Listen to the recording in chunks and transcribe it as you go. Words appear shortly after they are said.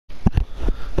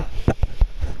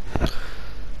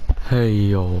Hey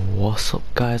yo, what's up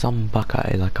guys? I'm back at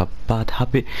it like a bad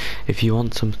habit. If you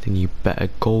want something you better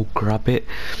go grab it.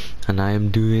 And I am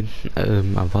doing a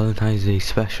Valentine's Day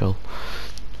special.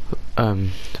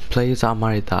 Players that are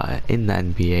married that are in the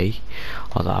NBA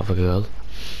or that have a girl,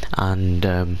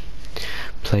 and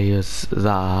players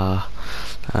that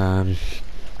are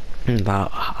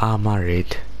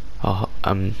married or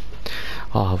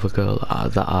have a girl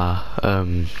that are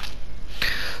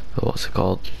what's it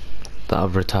called, that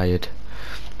have retired.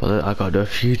 But I gotta do a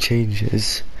few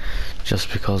changes just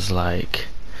because, like,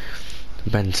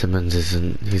 Ben Simmons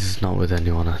he's not with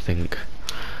anyone, I think,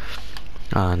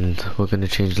 and we're gonna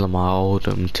change Lamar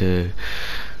Odom to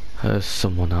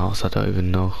someone else. I don't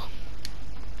even know.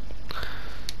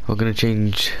 We're gonna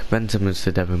change Ben Simmons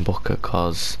to Devin Booker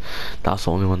because that's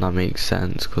the only one that makes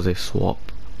sense, because they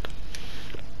swapped.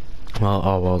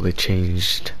 Well, they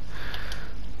changed.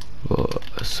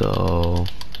 So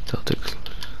Celtics.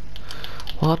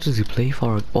 What does he play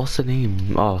for? What's the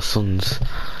name? Oh, Suns.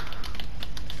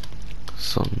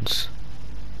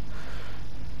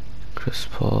 Chris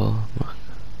Paul.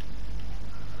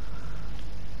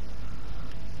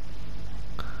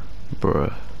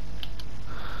 Bruh.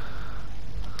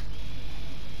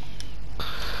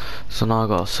 So now I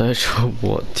gotta search for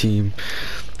what team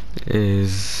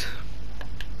is.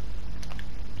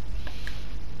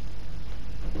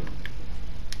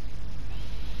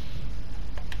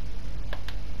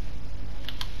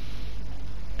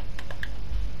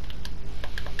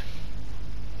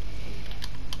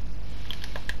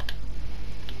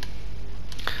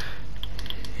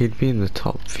 He'd be in the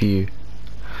top few.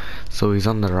 So he's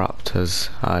on the Raptors.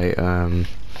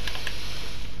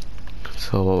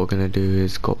 So what we're gonna do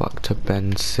is go back to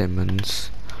Ben Simmons.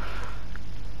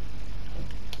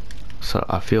 So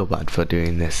I feel bad for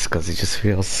doing this because it just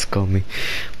feels scummy.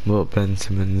 But Ben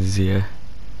Simmons, yeah.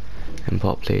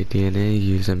 Import player DNA,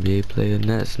 use NBA player,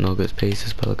 Nets, Nuggets,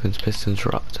 Pacers, Pelicans, Pistons,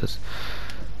 Raptors.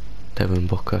 Devin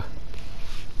Booker.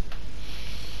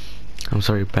 I'm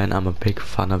sorry Ben, I'm a big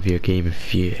fan of your game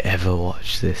if you ever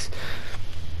watch this.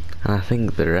 And I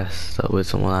think the rest are with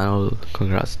someone I know.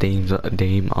 Congrats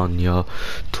Dame on your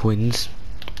twins.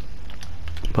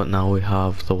 But now we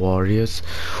have the Warriors.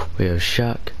 We have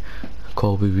Shaq,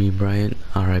 Kobe Bean Bryant,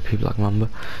 R.I.P. Black Mamba,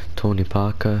 Tony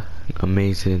Parker,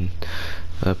 amazing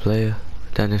player,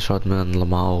 Dennis Rodman and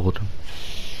Lamar Odom.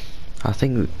 I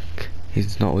think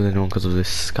he's not with anyone because of this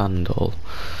scandal.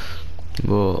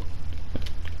 But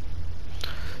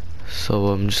so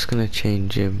I'm just gonna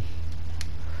change him.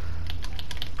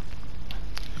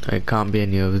 It can't be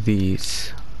any of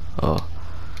these. Oh.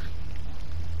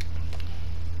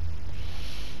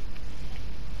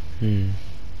 You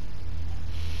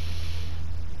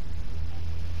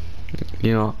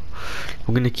know,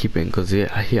 we're gonna keep him because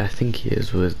I think he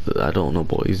is with, I don't know,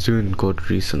 but he's doing good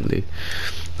recently.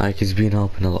 Like, he's been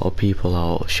helping a lot of people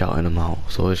out, shouting him out.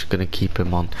 So we're just gonna keep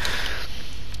him on.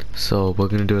 So we're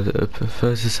gonna do a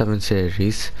first to 7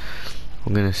 series.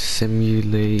 We're gonna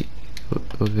simulate.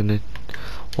 We're gonna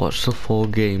watch the 4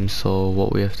 games. So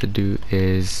what we have to do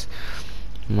is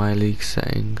my league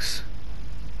settings,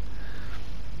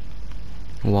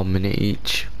 1 minute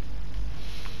each,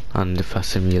 and if I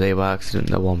simulate by accident,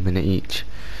 they're 1 minute each.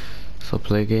 So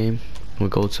play game, we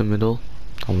go to middle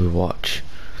and we watch.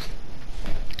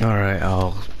 Alright,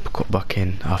 I'll cut back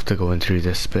in after going through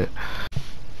this bit.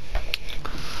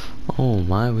 Oh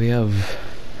my, we have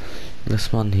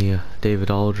this man here, David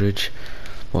Aldridge.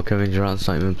 Well, Kevin Durant's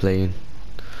not even playing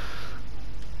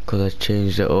because I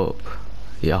changed it up.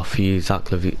 Yeah, I'll use Zach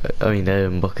LaVine. I mean,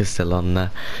 Devin Booker's still on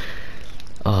there.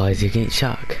 Oh, is he against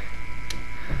Shaq?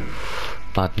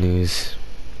 Bad news.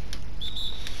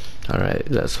 Alright,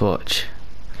 let's watch.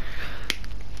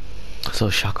 So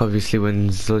Shaq obviously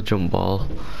wins the jump ball.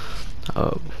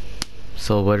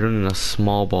 So we're running a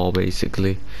small ball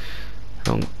basically.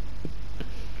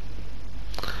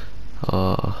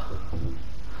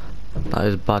 That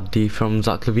is bad D from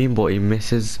Zach LaVine, but he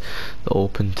misses the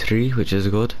open 3, which is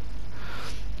good.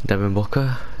 Devin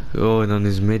Booker going on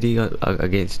his midi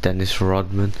against Dennis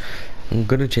Rodman. I'm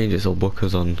gonna change it so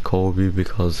Booker's on Kobe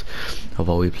because of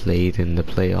how he played in the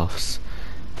playoffs.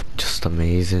 Just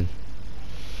amazing.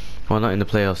 Well, not in the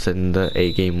playoffs, in the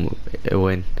 8-game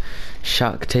win.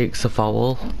 Shaq takes a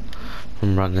foul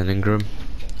from Brandon Ingram.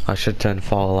 I should turn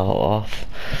foul out off,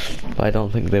 but I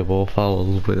don't think they will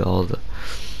foul with all the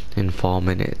in 4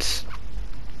 minutes.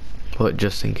 But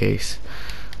just in case.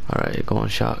 Alright, go on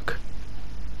Shaq.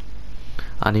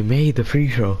 And he made the free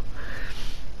throw.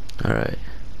 Alright.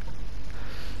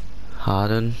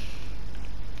 Harden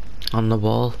on the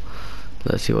ball.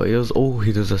 Let's see what he does. Oh,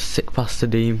 he does a sick pass to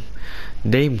Dame.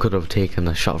 Dame could have taken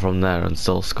a shot from there and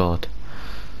still scored.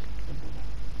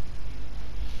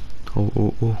 Oh,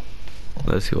 oh, oh.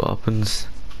 Let's see what happens.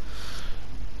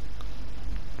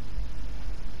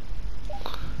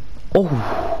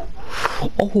 Oh!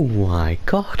 Oh my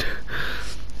god!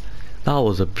 That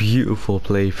was a beautiful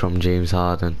play from James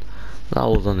Harden. That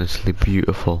was honestly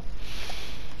beautiful.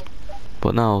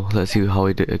 But now, let's see how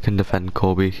he can defend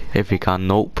Kobe. If he can,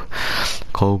 nope.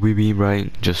 Kobe Bean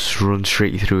Bryant just run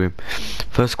straight through him.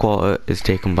 First quarter is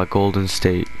taken by Golden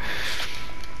State.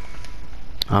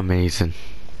 Amazing.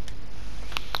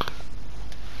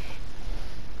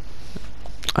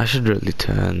 I should really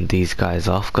turn these guys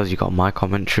off because you got my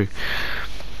commentary.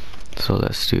 So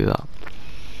let's do that.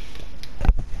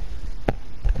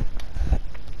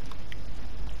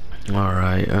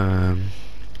 Alright, don't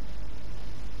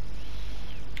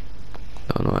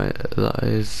know what that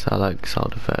is. I like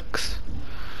sound effects.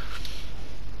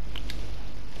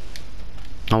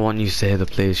 I want you to hear the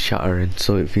players shattering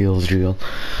so it feels real,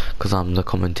 because I'm the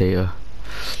commentator.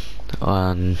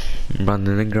 And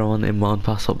Brandon Ingram on inbound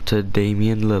pass up to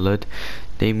Damian Lillard.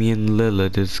 Damian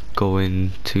Lillard is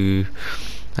going to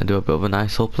do a bit of an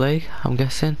ISO play, I'm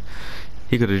guessing.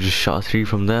 He could have just shot a 3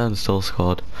 from there and still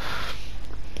scored.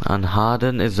 And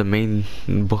Harden is the main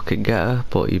bucket getter,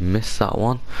 but he missed that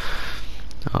one.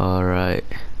 Alright.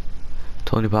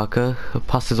 Tony Parker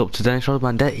passes up to Dennis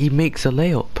Rodman. He makes a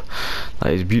layup.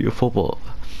 That is beautiful, but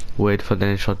wait for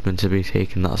Dennis Rodman to be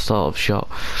taking that sort of shot.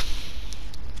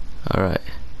 Alright.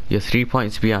 You're 3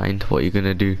 points behind. What you're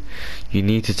gonna do? You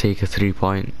need to take a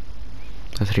 3-pointer.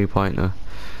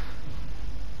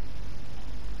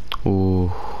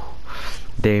 Ooh.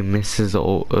 They misses the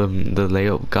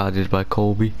layup guarded by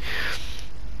Kobe.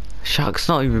 Shaq's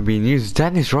not even being used.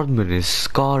 Dennis Rodman is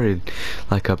scoring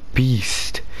like a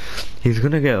beast. He's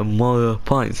gonna get more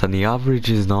points than he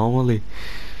averages normally.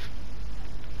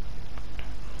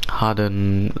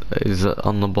 Harden is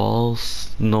on the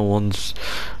balls. No one's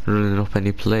running up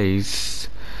any plays.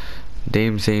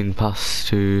 Dame saying pass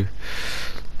to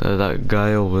that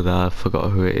guy over there. I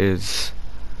forgot who it is.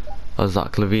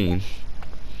 Zach LaVine.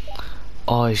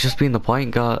 Oh, it's just been the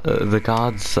point guard, the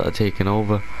guards that are taking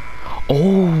over.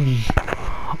 Oh,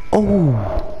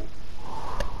 oh,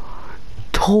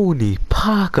 Tony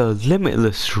Parker,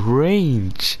 limitless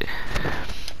range.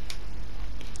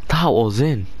 That was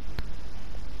in.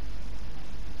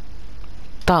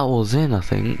 That was in, I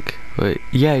think. Wait,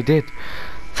 yeah, he did.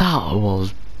 That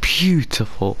was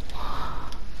beautiful.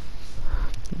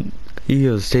 He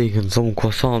has taken some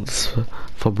croissants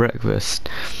for breakfast.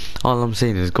 All I'm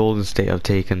saying is Golden State have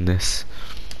taken this.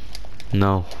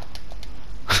 No.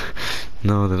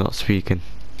 No, they're not speaking.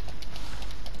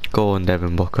 Go on,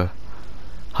 Devin Booker.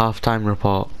 Halftime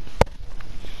report.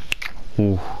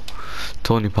 Ooh.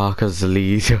 Tony Parker's the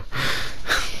lead.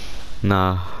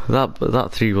 Nah, that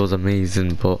 3 was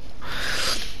amazing, but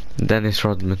Dennis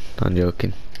Rodman, I'm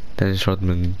joking. Dennis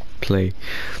Rodman play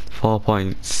 4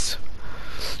 points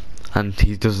and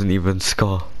he doesn't even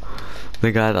score.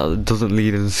 The guy that doesn't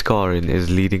lead in scoring is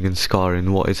leading in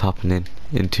scoring. What is happening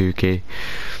in 2K?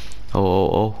 Oh, oh,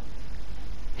 oh.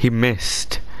 He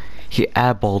missed. He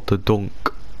airballed the dunk.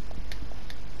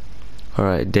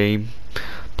 Alright, Dame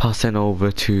passing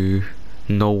over to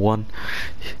no one.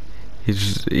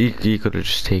 He could have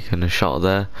just taken a shot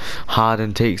there.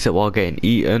 Harden takes it while getting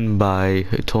eaten by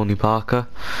Tony Parker.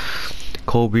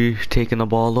 Kobe taking the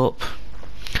ball up.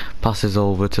 Passes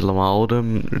over to Lamar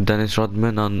Odom, Dennis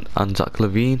Rodman and Zach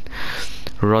LaVine.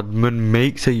 Rodman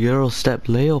makes a Euro step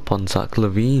layup on Zach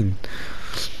LaVine.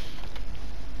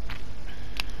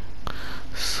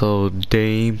 So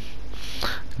Dame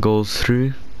goes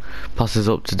through, passes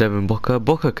up to Devin Booker.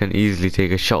 Booker can easily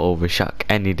take a shot over Shaq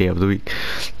any day of the week.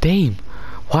 Dame,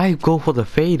 why go for the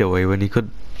fadeaway when he could?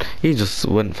 He just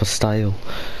went for style.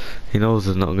 He knows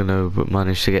he's not gonna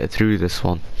manage to get through this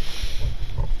one.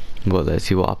 But let's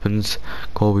see what happens.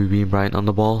 Kobe Bean Bryant on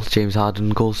the ball. James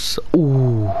Harden goes,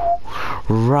 ooh,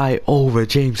 right over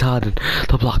James Harden.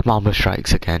 The Black Mamba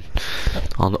strikes again.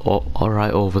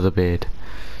 Right over the beard.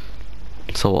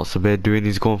 So what's the beard doing?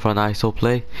 He's going for an ISO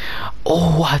play.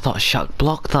 Oh, I thought Shaq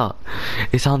blocked that.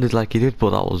 It sounded like he did, but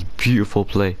that was beautiful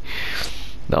play.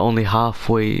 They're only half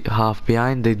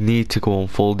behind. They need to go on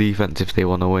full defense if they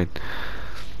want to win,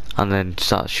 and then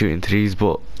start shooting threes,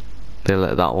 but they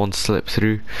let that one slip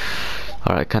through.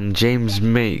 Alright, can James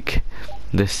make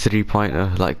this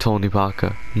 3-pointer like Tony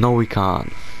Parker? No, he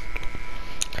can't.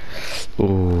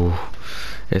 Oh,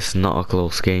 it's not a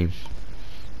close game.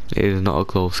 It is not a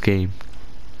close game.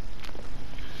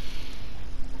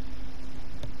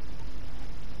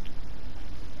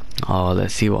 Oh,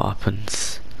 let's see what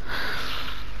happens.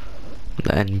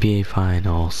 The NBA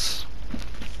Finals.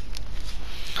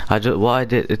 What I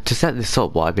did to set this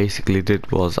up, what I basically did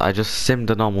was I just simmed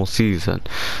a normal season,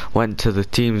 went to the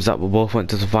teams that both went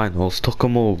to the finals, took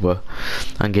them over,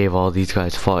 and gave all these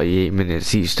guys 48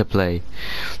 minutes each to play.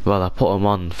 Well, I put them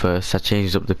on first. I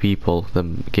changed up the people,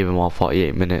 then gave them all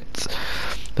 48 minutes.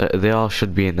 They all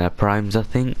should be in their primes, I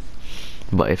think,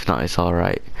 but if not, it's all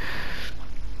right.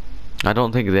 I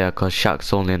don't think they are, because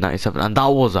Shaq's only a 97, and that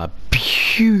was a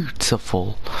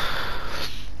beautiful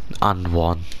and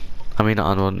one. I mean,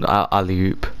 not and one,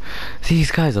 alley-oop.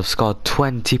 These guys have scored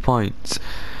 20 points.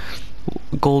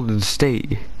 Golden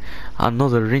State.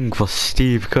 Another ring for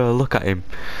Steve Kerr. Look at him.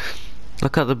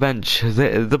 Look at the bench.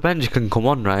 The bench can come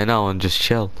on right now and just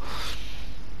chill.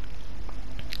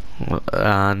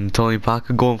 And Tony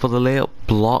Parker going for the layup,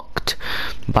 blocked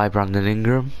by Brandon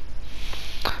Ingram.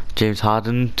 James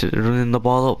Harden running the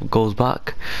ball up, goes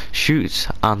back, shoots,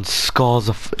 and scores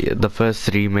the first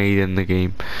three made in the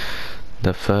game.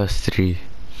 The first three.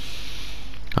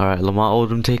 Alright, Lamar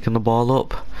Odom taking the ball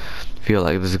up. Feel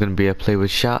like there's going to be a play with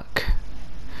Shaq.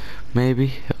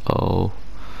 Maybe. Oh.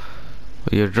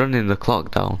 You're running the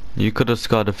clock down. You could have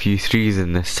scored a few threes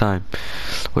in this time.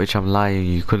 Which I'm lying,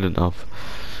 you couldn't have.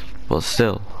 But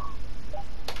still.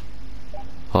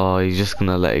 Oh, he's just going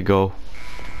to let it go.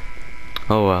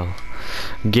 Oh well.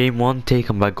 Game 1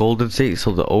 taken by Golden State,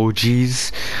 so the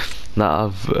OGs that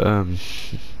have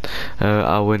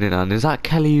are winning. And is that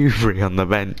Kelly Oubre on the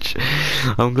bench?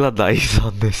 I'm glad that he's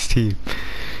on this team.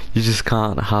 You just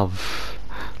can't have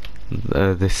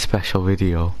this special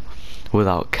video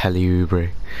without Kelly Oubre.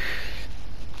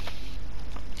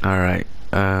 Alright,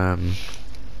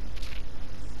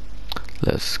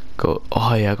 let's go.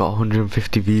 Oh yeah, I got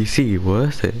 150 VC,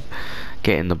 worth it.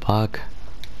 Get in the bag.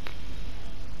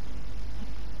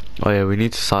 Oh yeah, we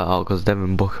need to sort out because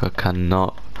Devin Booker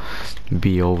cannot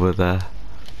be over there.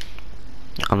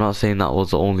 I'm not saying that was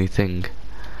the only thing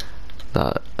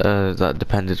that that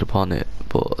depended upon it,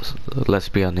 but let's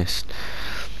be honest.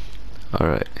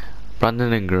 Alright,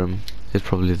 Brandon Ingram is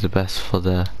probably the best for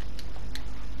there.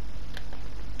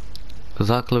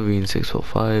 Zach LaVine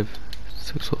 6'5",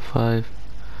 6'5".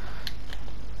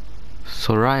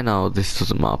 So right now this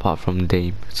doesn't matter apart from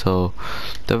Dame. So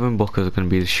Devin Booker is going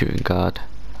to be the shooting guard.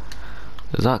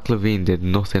 Zach LaVine did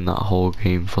nothing that whole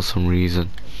game for some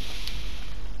reason.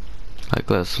 Like,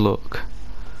 let's look.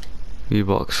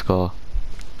 V-box score.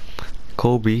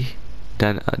 Kobe,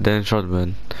 Dennis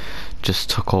Rodman just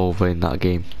took over in that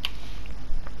game.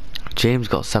 James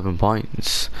got 7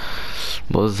 points,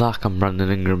 but Zach and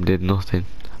Brandon Ingram did nothing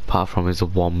apart from his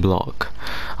one block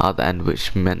at the end,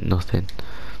 which meant nothing.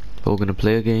 But we're gonna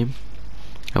play a game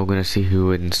and we're gonna see who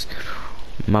wins.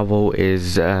 My vote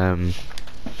is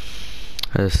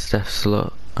Steph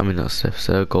Slot. I mean not Steph's,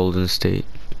 Golden State.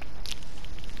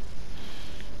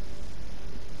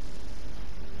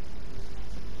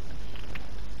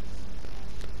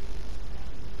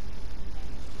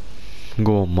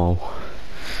 Go on, Mo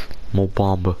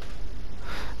Bamba.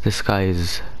 This guy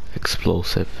is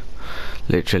explosive.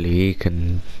 Literally,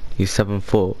 he's 7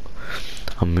 foot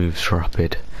and moves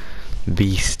rapid.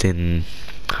 Beast in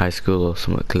high school or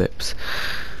some clips.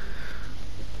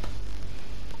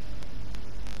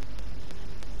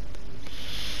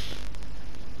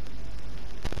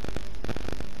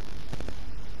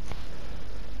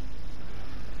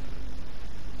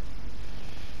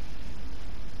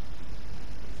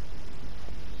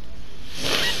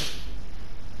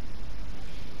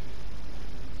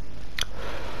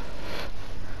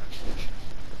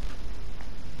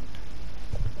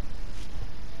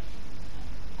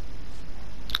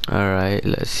 Alright,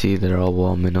 let's see, they're all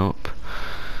warming up.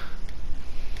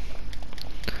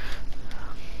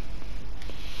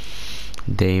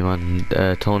 Dame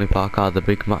and Tony Parker are the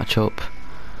big matchup.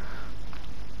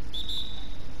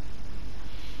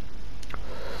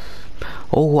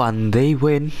 Oh, and they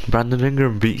win. Brandon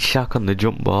Ingram beats Shaq on the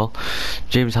jump ball.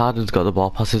 James Harden's got the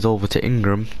ball, passes over to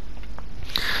Ingram.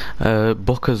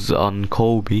 Booker's on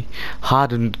Kobe.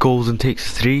 Harden goes and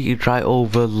takes 3 right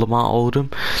over Lamar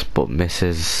Odom, but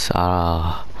misses.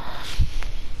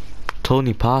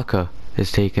 Tony Parker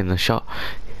is taking the shot.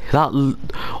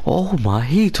 Oh my,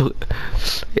 he took.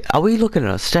 Are we looking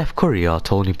at Steph Curry or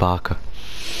Tony Parker?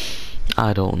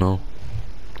 I don't know.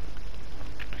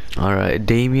 Alright,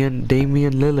 Damian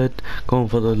Lillard going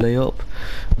for the layup,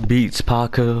 beats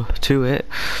Parker to it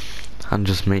and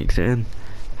just makes it in.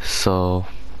 So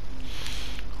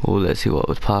let's see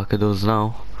what Parker does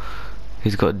now.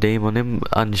 He's got Dame on him,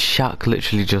 and Shaq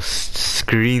literally just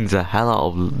screens the hell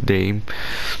out of Dame,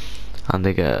 and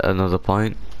they get another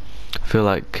point. I feel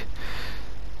like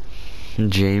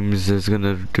James is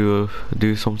gonna do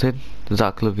something.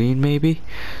 Zach LaVine maybe?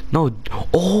 No.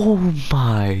 Oh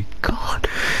my God,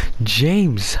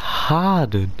 James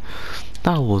Harden.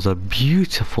 That was a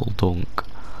beautiful dunk.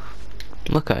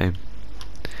 Look at him.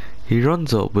 He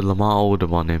runs up with Lamar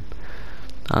Odom on him,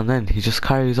 and then he just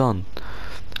carries on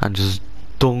and just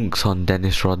dunks on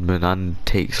Dennis Rodman and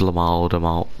takes Lamar Odom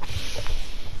out.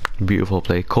 Beautiful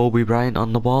play. Kobe Bryant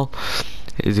on the ball.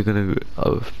 Is he gonna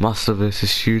master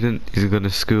versus student? Is he gonna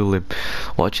school him?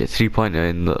 Watch it, 3-pointer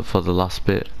in for the last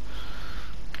bit.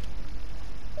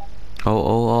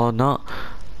 Oh, not.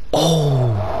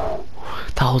 Oh,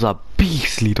 that was a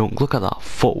beastly dunk. Look at that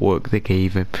footwork they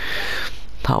gave him.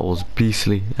 That was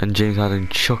beastly. And James Harden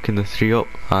chucking the 3 up.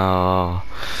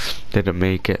 Didn't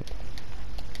make it.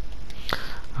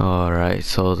 Alright,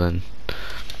 so then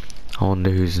I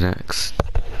wonder who's next.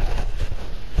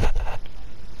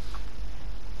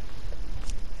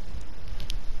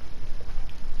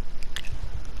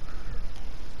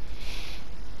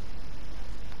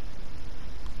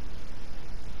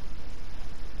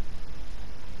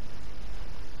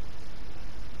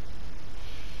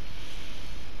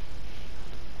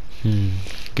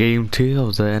 Game 2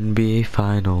 of the NBA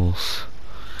Finals.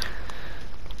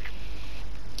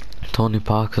 Tony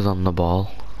Parker's on the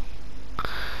ball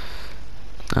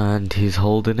and he's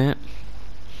holding it.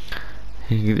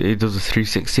 He does a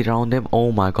 360 around him.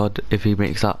 Oh my God, if he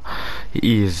makes that,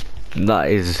 that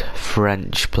is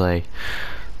French play.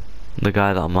 The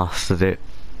guy that mastered it.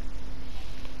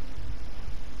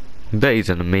 I bet he's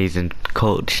an amazing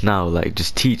coach now, like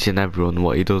just teaching everyone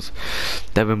what he does.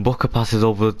 Devin Booker passes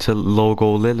over to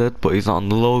Logo Lillard, but he's not on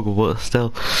the logo, but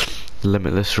still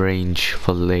limitless range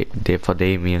for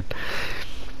Damian.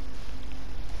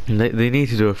 They need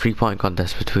to do a 3-point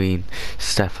contest between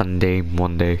Steph and Dame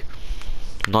one day.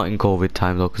 Not in COVID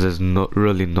time though, because there's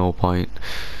really no point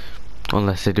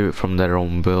unless they do it from their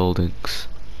own buildings.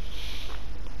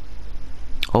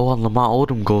 Oh, and Lamar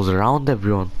Odom goes around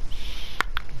everyone.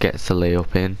 Gets the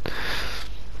layup in.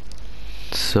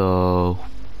 So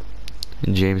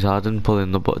James Harden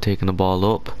taking the ball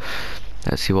up.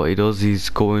 Let's see what he does. He's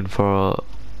going for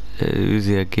who's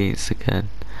he against again?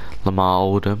 Lamar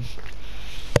Odom.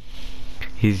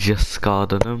 He's just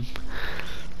scarred on him.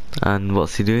 And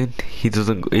what's he doing? He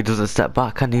doesn't step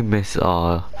back and he misses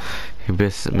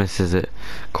it.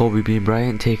 Kobe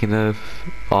Bryant taking a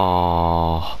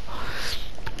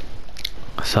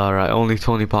it's alright, only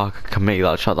Tony Parker can make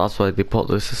that shot, that's why they put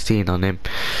the 16 on him.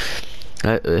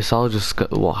 It's all just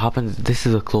what happens. This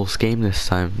is a close game this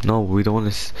time. No, we don't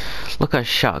want to. Look at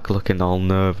Shaq looking all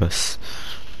nervous.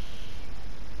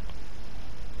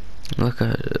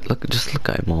 Just look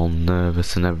at him all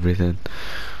nervous and everything.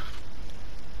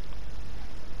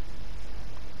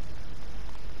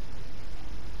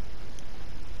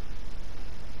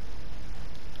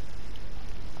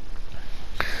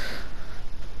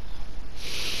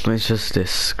 It's just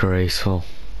disgraceful.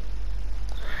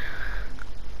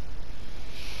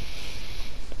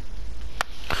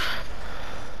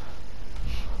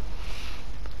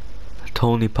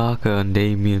 Tony Parker and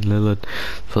Damian Lillard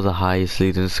for the highest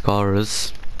leading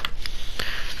scorers.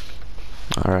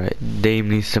 Alright, Dame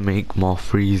needs to make more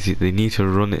threes. They need to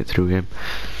run it through him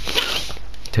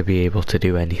to be able to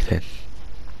do anything.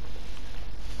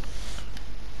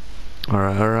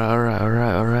 Alright.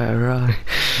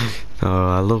 Oh,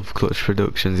 I love Clutch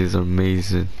Productions, he's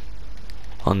amazing.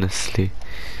 Honestly.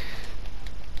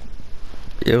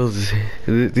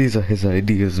 These are his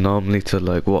ideas normally to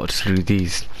like watch through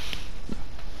these.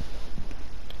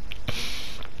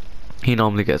 He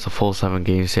normally gets a full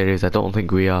 7-game series. I don't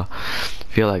think we are. I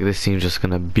feel like this team's just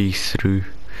gonna beast through,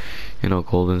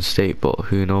 Golden State, but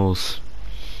who knows.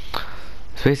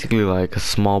 It's basically like a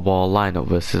small ball lineup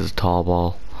versus a tall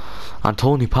ball. And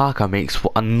Tony Parker makes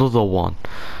another one.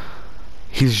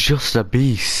 He's just a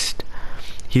beast.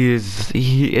 He is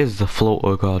the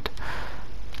floater god.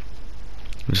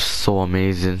 Just so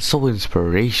amazing, so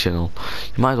inspirational.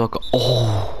 You might as well go,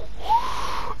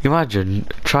 imagine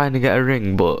trying to get a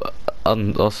ring, but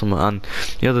or something, and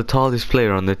you're the tallest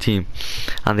player on the team,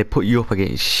 and they put you up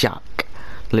against Shaq.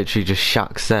 Literally, just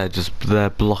Shaq's there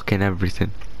blocking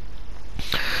everything.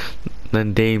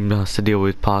 Then Dame has to deal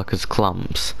with Parker's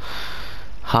clamps.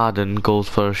 Harden goes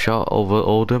for a shot over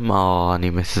Odom. And he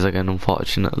misses again,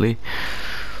 unfortunately.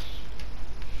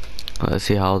 Let's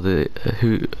see how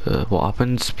what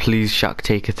happens. Please, Shaq,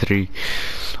 take a 3.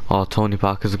 Tony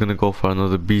Parker's gonna go for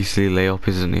another beastly layup,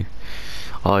 isn't he?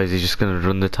 Or is he just gonna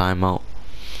run the timeout?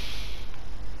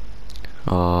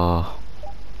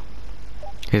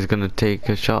 He's gonna take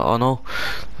a shot. Oh no,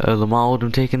 Lamar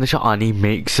Odom taking the shot, and he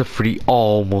makes a free.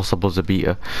 Almost a buzzer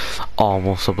beater.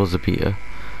 Almost a buzzer beater.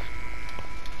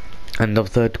 End of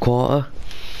third quarter.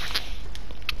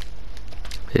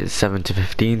 It's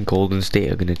 7-15. Golden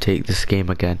State are gonna take this game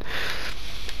again.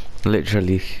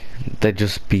 Literally, they're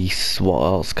just beasts. What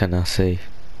else can I say?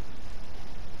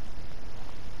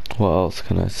 What else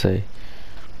can I say?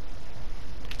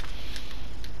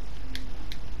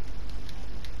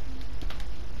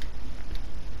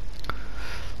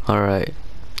 Alright,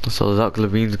 so Zach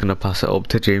LaVine's gonna pass it up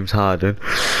to James Harden.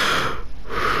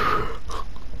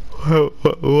 Why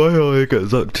don't I get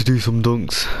Zach to do some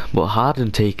dunks? But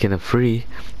Harden taking a free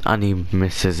and he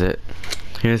misses it.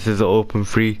 He misses the open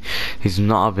free. He's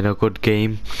not having a good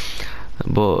game.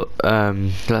 But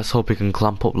let's hope he can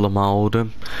clamp up Lamar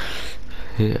Odom.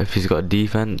 If he's got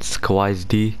defense, Kawhi's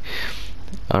D.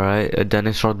 Alright,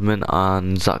 Dennis Rodman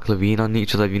and Zach LaVine on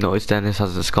each other. Have you noticed Dennis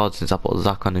hasn't scored since I put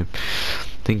Zach on him?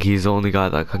 I think he's the only guy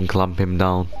that can clamp him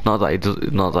down. Not that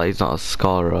he's not a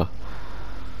scorer.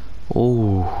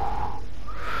 Oh,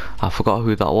 I forgot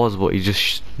who that was, but he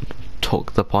just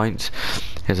took the points.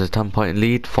 It's a 10-point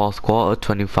lead, fourth quarter,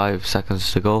 25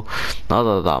 seconds to go. Not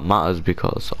that that matters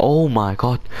because, oh my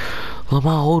god,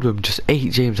 Lamar Odom just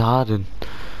ate James Harden.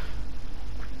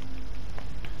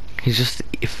 He just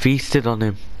feasted on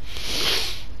him.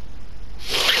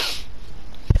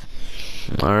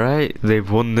 Alright, they've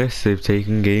won this, they've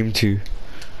taken game 2.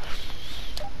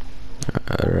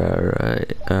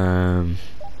 Alright,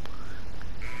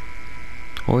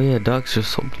 oh yeah, Doug's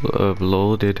just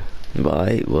uploaded.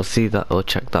 Right, we'll see that, we'll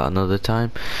check that another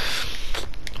time.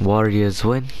 Warriors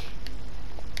win.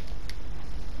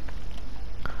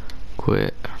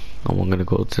 Quit. And we're gonna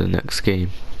go to the next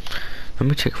game. Let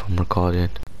me check if I'm recording.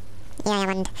 Yeah, I am,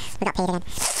 and we got paid again.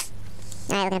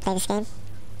 Alright, we're gonna play this game.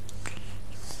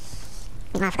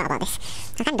 Oh, I forgot about this.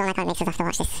 I kinda don't like how it makes us have to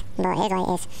watch this, but it is what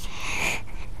it is.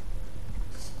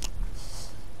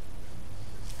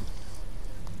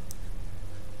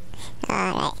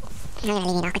 Alright, I'm gonna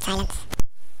leave you in awkward silence.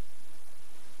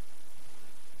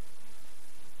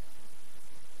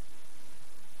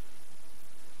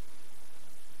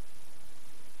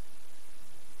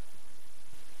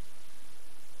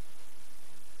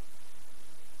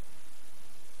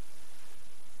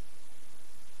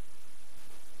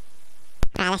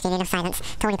 Alright, let's do enough silence.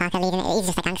 Tony Parker leading it, he's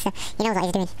just a gangster. He knows what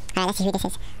he's doing. Alright, let's see who this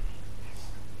is.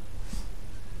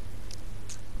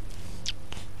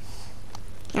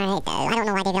 Alright, I don't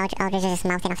know why David Aldridge is just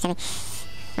mouthing off to me.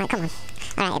 Alright, come on.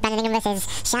 Alright, Brandon Ingram versus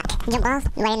Shaq. Jump ball,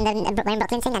 wearing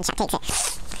Brooklyn thing, and Shaq takes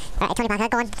it. Alright, Tony Parker,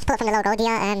 go on, pull it from the logo, do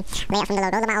your lay it from the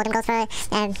logo. Lamar Odom goes for a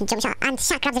jump shot, and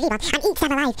Shaq grabs the rebound, and eats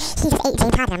them alive. He just ate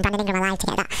James Harden and Brandon Ingram alive to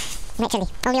get that. Literally.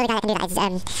 Only other guy that can do that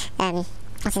is,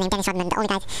 what's his name, Dennis Rodman, the only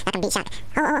guy that can beat Shaq.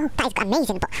 Oh, that is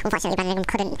amazing, but unfortunately Brandon Ingram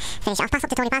couldn't finish it off. Pass up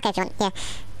to Tony Parker if you want, yeah.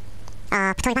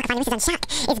 Tony Parker finally misses, and Shaq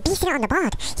is beasting it on the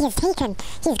board. He's going to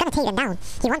take them down.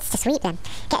 He wants to sweep them.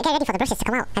 Get ready for the brushes to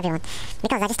come out, everyone.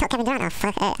 Because I just took Kevin Durant off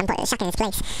and put Shaq in his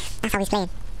place. That's how he's playing.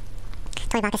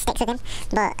 Tony Parker sticks with him,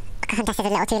 but contested a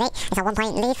little too late. It's a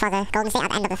 1-point lead for the Golden State at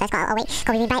the end of the first quarter. Oh wait,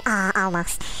 Kobe Bean by,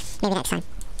 almost. Maybe next time.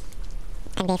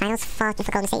 NBA Finals, 4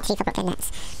 for Golden State, 3 for Brooklyn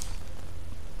Nets.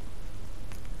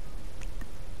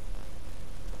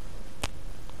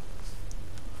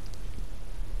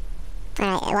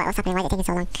 Alright, what's happening? Why is it taking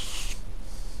so long?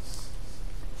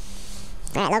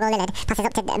 Alright, Logo Lillard passes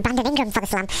up to Brandon Ingram for the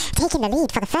slam, taking the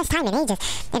lead for the first time in ages.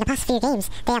 In the past few games,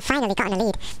 they have finally gotten a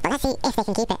lead. But let's see if they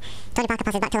can keep it. Tony Parker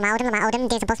passes back to Lamar Odom. Lamar Odom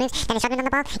does some post moves. Dennis Rodman on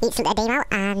the ball, eats a Dame out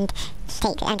and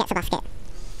gets a basket.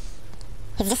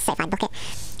 He's just a certified bucket.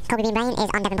 Kobe Bean Bryant is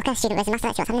on Devin Booker, student versus master.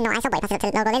 Let's see what's happening. No ISO, but he passes up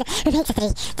to Logo Lillard, who makes a 3.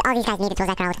 All these guys needed was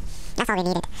their crowd. That's all they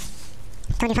needed.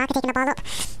 Tony Parker taking the ball up.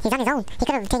 He's on his own. He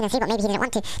could have taken a 3, but maybe he didn't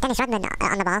want to. Dennis Rodman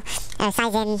on the ball,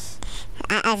 sizing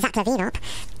Zach LaVine up.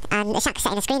 And Shaq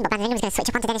setting a screen, but Brandon Ingram's going to switch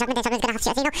up onto Dennis Rodman. Dennis Rodman's going to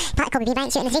have to shoot a 3. Kobe Bean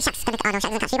Bryant shooting the 3. Shaq's going to... Oh no,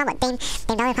 Shaq doesn't catch the rebound, but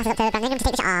Dame Dollar passes up to Brandon Ingram to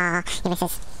take the shot. He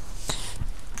misses.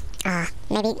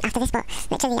 Maybe after this, but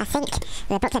literally I think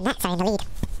the Brooklyn Nets are in the lead.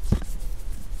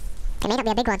 It may not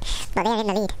be a big one, but they are in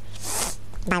the lead.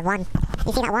 By 1.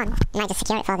 You see that 1? You might just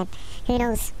secure it for them. Who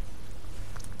knows?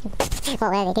 What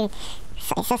were they doing?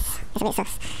 It's sus. It's a bit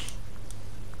sus.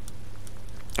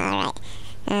 Alright.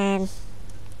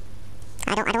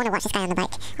 I don't want to watch this guy on the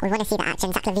bike. We want to see the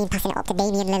action. Zach LaVine passing it up to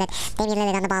Damian Lillard. Damian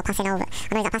Lillard on the ball, passing over.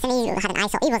 I know he's not passing. He had an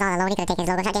ISO. He was all alone. He could have taken his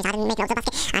logo shot. James Harden making it up to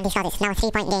the basket. And he scored it. Now a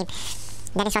 3-point game.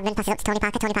 Dennis Rodman passes up to Tony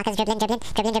Parker. Tony Parker's dribbling.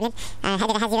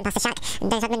 Headed ahead, even past the Shaq.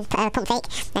 Dennis Rodman pump fake.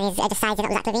 Then he's just sizing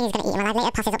up Zach LaVine. He's going to eat him alive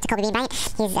later. Passes up to Kobe Bean Bryant.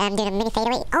 He's doing a mini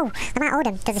fadeaway. Oh, Lamar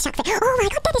Odom does the Shaq fake. Oh my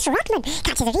God, Dennis Rodman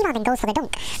catches a rebound and goes for the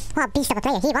dunk. What a beast of a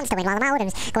player. He wants to win while Lamar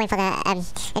Odom's going for the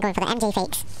MJ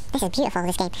fakes. This is beautiful,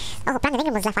 this game. Oh, Brandon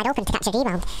Ingram was left wide open to catch a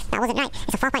rebound. That wasn't right.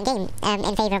 It's a 4-point game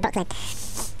in favour of Brooklyn.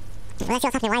 Let's see what's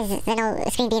happening. Why is there no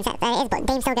screen being set? There it is, but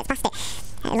Dame still gets past it.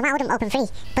 Lamar Odom open free.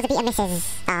 Buzzer beater misses.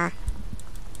 Alright,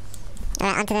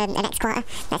 on to the next quarter.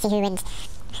 Let's see who wins.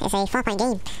 It's a 4-point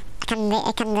game. Can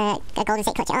the Golden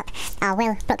State clutch it up? Or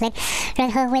will Brooklyn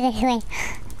run home with a win?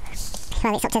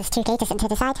 Well, it's up to 2K to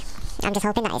decide. I'm just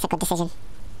hoping that it's a good decision.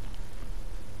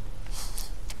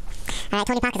 Alright,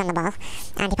 Tony Parker's on the ball,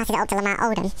 and he passes it up to Lamar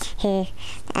Odom,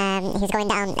 who's going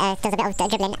down, does a bit of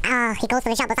dribbling. He goes for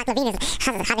the shot, but Zach LaVine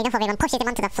has had enough of him and pushes him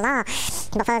onto the floor.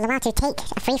 But for Lamar to take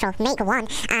a free throw, make one,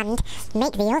 and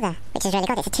make the other, which is really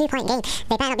good. It's a 2-point game.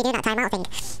 They better not be doing that timeout thing.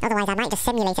 Otherwise, I might just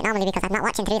simulate it normally because I'm not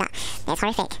watching through that. It's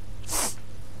horrific.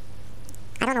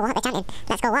 I don't know what they're chanting.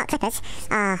 Let's go, what? Clippers.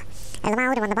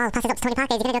 Lamar Odom on the ball, passes up to Tony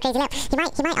Parker. Is he going to do a crazy layup? He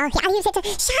might. I use it to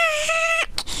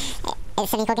Shaq!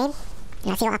 It's an equal game.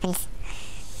 Let's see what happens.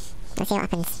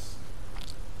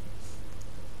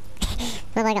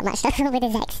 Robo got matched up with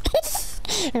his ex.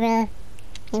 Bro.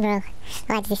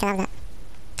 Why does he still have that?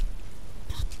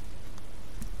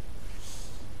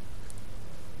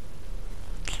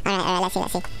 Alright,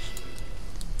 let's see.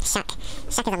 Shaq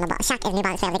is on the ball. Shaq is New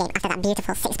Balance player of the game after that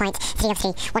beautiful 6 points, 3 of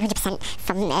 3, 100%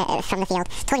 from the field.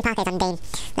 Tony Parker is on Dame.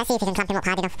 Let's see if he can clamp him up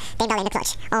hard enough. Dame Bell in the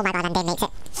clutch. Oh my God, and Dame makes it.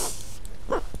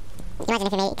 Imagine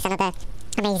if he makes another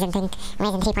amazing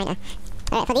 3-pointer.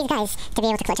 For these guys to be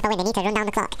able to clutch up a win, they need to run down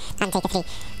the clock and take a 3.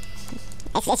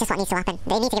 It's just what needs to happen.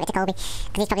 They need to give it to Kobe,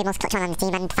 because he's probably the most clutch one on the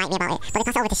team, and fight me about it. But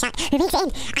they pass it over to Shaq, who makes it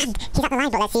in, and he's at the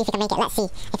line, but let's see if he can make it.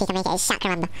 It's Shaq,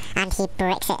 remember, and he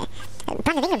breaks it.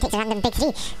 Brandon Ingram takes a random big 3.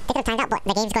 They could have timed out, but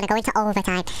the game's going to go into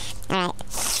overtime. Alright.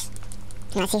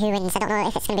 Let's see who wins. I don't know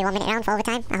if it's going to be 1 minute round for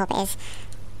overtime. I hope it is.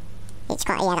 Each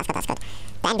quarter, yeah, that's good.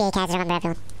 The NBA cares, remember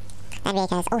everyone. NBA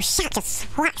cares. Oh, Shaq just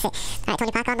whacks it. Alright,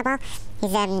 Tony Parker on the ball.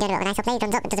 He's doing a bit of a nice play.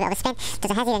 Runs up, does a bit of a spin.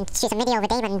 Does a hezzy and shoots a midi over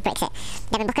Dame and breaks it.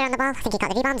 Devin Booker on the ball. I think he got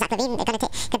the rebound. Zach LaVine is going to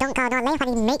take a dunk or no layup,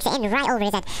 and he makes it in right over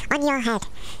his head. On your head.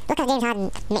 Look at James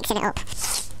Harden mixing it up.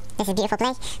 This is a beautiful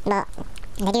play, but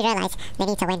they do realise they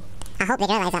need to win. I hope they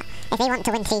realise that. If they want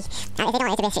to win 3, and if they don't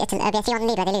want it to be a 3-1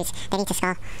 lead where they lose, they need to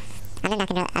score. And then I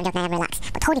can relax.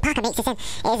 But Tony Parker makes this in.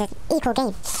 It is an equal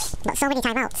game. But so many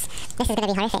timeouts. This is going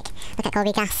to be horrific. Look at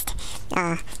Kobe gassed.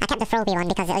 I kept the Froby one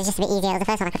because it was just a bit easier. It was the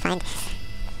first one I could find.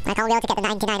 Like, I won't be able to get the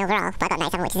 99 overall, but I got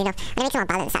 97, which is enough. And it makes it more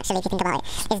balanced, actually, if you think about it.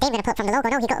 Is Dame going to put from the logo?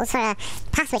 No, he goes for a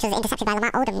pass, which was intercepted by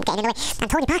Lamar Odom getting in the way. And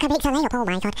Tony Parker makes a layup. Oh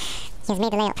my God. He has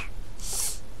made a layup.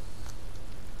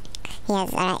 He has.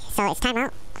 Alright, so it's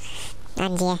timeout.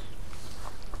 And yeah.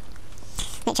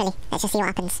 Literally, let's just see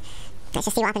what happens.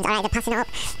 Alright, they're passing it up.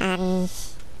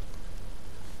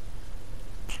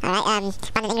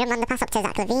 Alright, Brandon Ingram on the pass up to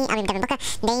Zach LaVine. Devin Booker.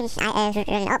 Dame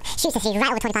running up. Shoots a 3 right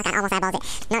over Tony Parker and almost eyeballs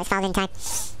it. Now it's fouled in time.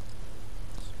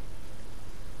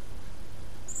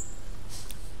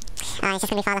 Alright, it's just going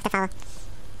to be foul after foul.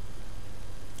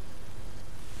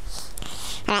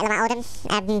 Alright, Lamar Odom.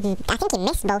 I think he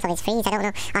missed both of his threes. I don't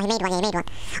know. Oh, he made one.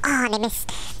 Oh, and they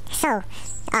missed. So,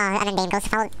 and then Dame goes to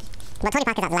foul. But Tony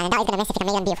Parker's at the line, and that he's going to miss if he can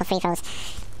make them beautiful free throws.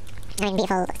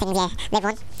 Beautiful things, yeah. They've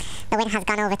won. The win has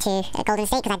gone over to Golden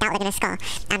State, because I doubt they're going to score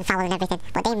and foul and everything.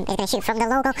 But Dame is going to shoot from the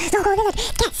logo. Lillard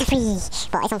gets a free!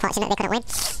 But it's unfortunate they couldn't win.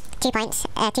 2 points,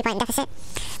 2-point deficit.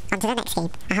 On to the next game.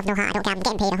 I have no heart, I don't care. I'm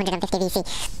getting paid 150 VC.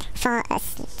 For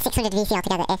 600 VC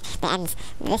altogether if it ends.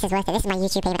 This is worth it. This is my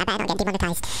YouTube payment. I better not get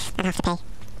demonetized and have to pay.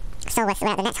 So we're at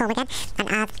the Nets home again, and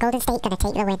are Golden State going to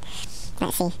take the win?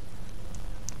 Let's see.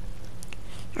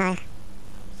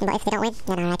 But if they don't win,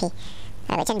 then RIP.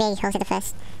 Which NBA hosted the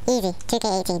first? Easy,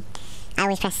 2K18. I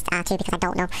always pressed R2 because I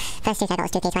don't know. First 2K I got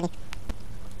was 2K20.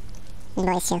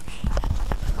 But it's chill.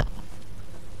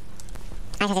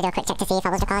 I just have to do a quick check to see if I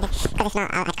was recording, because if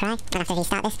not, I'd cry and have to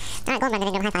restart this. Alright, go on, Brandon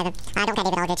Ingram, high five him. I don't care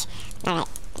David Aldridge. Alright.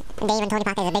 Dave and Tony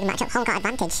Parker is a big matchup. Home court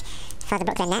advantage for the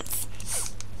Brooklyn Nets.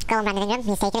 Go on, Brandon Ingram.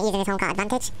 He's taking it, using his home court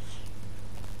advantage.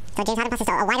 So James Harden passes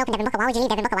to a wide open Devin Booker. Why would you leave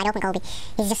Devin Booker wide open, Kobe?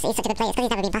 He's such a good player. It's because he's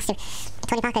never been passed to.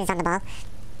 Tony Parker is on the ball.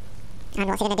 And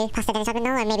what's he going to do? Pass to Dennis Rodman?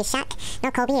 No, and maybe Shaq.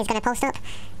 No, Kobe is going to post up.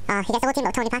 He gets the whole team,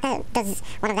 but Tony Parker does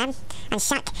one of them. And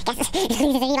Shaq gets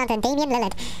loses a rebound to Damian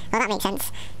Lillard. Well, that makes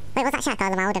sense. Wait, was that Shaq or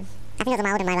Lamar Odom? I think it was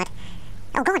Lamar Odom, my lad.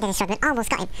 Oh, go on, Dennis Rodman. Almost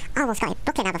got him.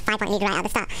 Brooklyn have a 5-point lead right at the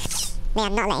start. They are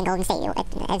not letting Golden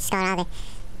State score, are they?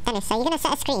 Dennis, are you going to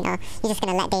set a screen, or are you just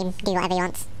going to let Dame do whatever he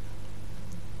wants?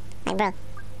 Like, bro.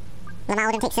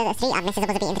 Lamar Odom takes a 3 and misses a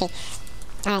buzzer beating 3.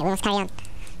 Alright, we must carry on.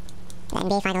 The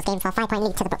NBA Finals game for 5-point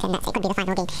lead to the Brooklyn Nets. It could be the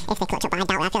final game if they clutch up, but I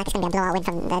doubt it. I feel like it's going to be a blowout win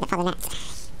for the Nets.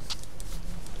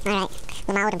 Alright,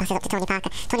 Lamar Odom passes up to Tony Parker.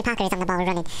 Tony Parker is on the ball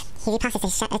running. He passes to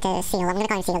Seal. I'm going to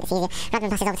call him Seal, it's easier. Rodman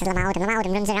passes over to Lamar Odom. Lamar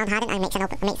Odom runs around Harden and makes the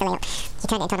layup. He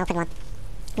turned it into an open one.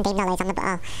 Dame Dollar is on the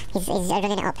ball. He's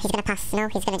running it up. He's going to pass. No,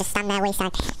 he's going to just stand there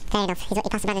wayside. Fair enough. He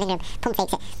passes Brandon Ingram. Pump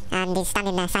fakes it. And he's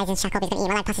standing there, sizing Shaq up. He's going to eat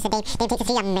him alive. Passes to Dame. Dame takes a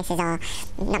 3 and misses. Not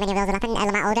many of those will happen.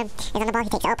 Lamar Odom is on the ball. He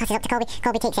takes it up. Passes up to Kobe.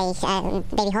 Kobe takes a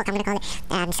baby hook, I'm going to call it.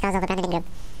 And scores over Brandon Ingram.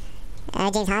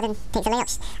 James Harden takes a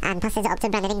layup and passes it up to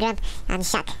Brandon Ingram. And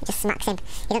Shaq just smacks him.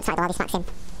 He doesn't strike the ball, he smacks him.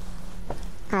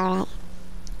 Alright.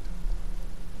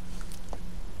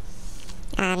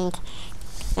 And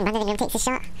Brandon Ingram takes a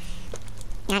shot.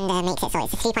 And makes it, so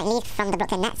it's a 3-point lead from the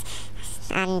Brooklyn Nets.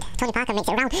 And Tony Parker makes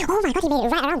it around. Oh my god, he made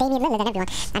it right around Damian Lillard and everyone.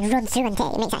 And runs through and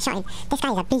makes that shot in. This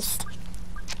guy is a beast.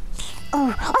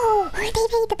 Oh, they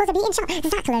made the buzzer beating shot.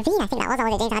 Zach LaVine, I think that was. Or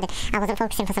was it James Harden? I wasn't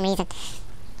focusing for some reason.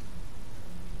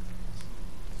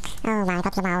 Oh my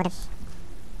god, Lamar Odom.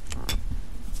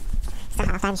 It's the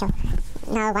half-time show.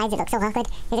 No, why does it look so awkward?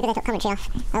 Is it going to cut commentary off?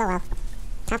 Oh well.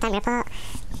 Half-time report.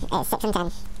 It's 6 and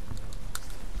 10.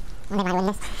 They might win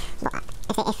this. But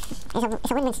it's a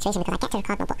win-win situation because I get to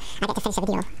record more, but I get to finish the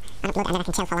video and upload it and then I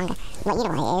can chill for longer. But you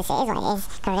know what it is. It is what it is.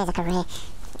 Career is a career.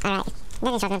 Alright.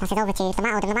 Dennis Rodman passes over to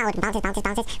Lamar Odom. Lamar Odom bounces. Picks it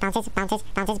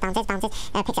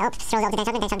up, throws it up to Dennis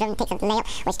Rodman. Dennis Rodman takes a layup,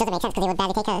 which doesn't make sense because he would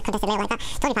barely take a contested layup like that.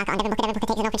 Tony Parker on Devin Booker. Devin Booker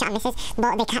takes an open shot and misses,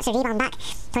 but they catch the rebound back.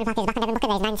 Tony Parker is back on Devin Booker.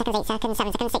 There's 9 seconds, 8 seconds,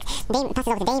 7 seconds, 6. Dame passes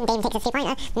over to Dame. Dame takes a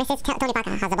 3-pointer, misses. Tony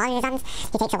Parker has the ball in his hands.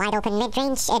 He takes a wide open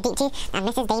mid-range deep 2 and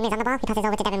misses. Dame is on the ball. He passes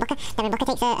over to Devin Booker. Devin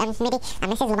Booker takes a midi and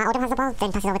misses. Lamar Odom has the ball,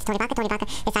 then passes over to Tony Parker. Tony Parker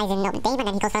is sizing up Dame and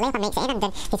then he goes for a layup and makes it in, and then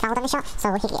he's fouled on the shot,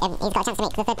 so he's got a chance to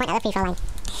make the 3rd point at the free throw line.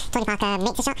 Tony Parker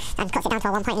makes the shot and cuts it down to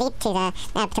a 1-point lead to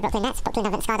Brooklyn Nets. Brooklyn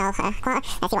haven't scored all quarter.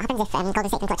 Let's see what happens if Golden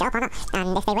State can clutch it up or not.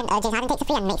 And if they win, James Harden takes a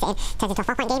 3 and makes it in. Turns into a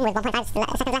 4-point game with 1.5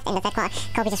 seconds left in the 3rd quarter.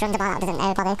 Kobe just runs the ball out, doesn't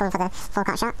bother going for the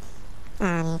full-court shot.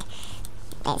 And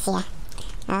let's see.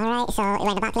 Alright, so we're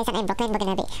in the Barclays Center in Brooklyn. We're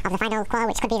going to be of the final quarter,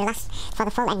 which could be the last for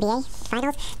the full NBA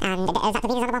finals. And Zach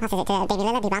LaVine is on the ball, passes it to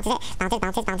Damian Lillard. He bounces it,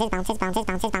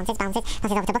 bounces,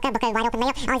 passes over to Booker. Booker wide open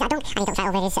layup. Oh, is that a dunk? And he dunks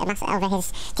right over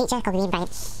his teacher, Kobe Bean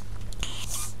Bryant.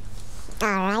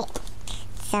 Alright,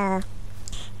 so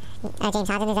James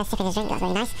Harden is sipping his drink. That's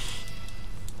really nice.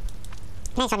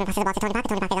 Then Rodman passes the ball to Tony Parker.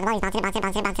 Tony Parker is on the ball.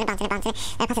 He's bouncing.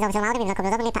 Passes over to Lamar Odom. But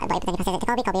then he passes it to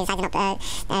Kobe. Kobe is sizing up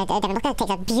Devin Booker.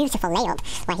 Takes a beautiful layup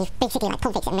where he basically like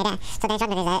pump fakes it in midair. So then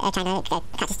Rodman is trying to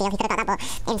catch a steal. He could have got that, but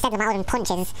instead Lamar Odom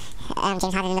punches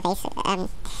James Harden in the face. Then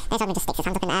Rodman just sticks his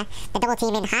hands up in the air. The double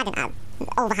team in Harden at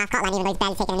over half court line, even though he's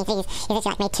barely taken any threes. He's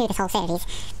literally like made 2 this whole series.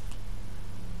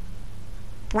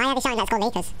 Why are they shouting, "Let's go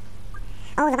Lakers"?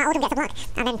 Oh, Lamar Odom gets a block,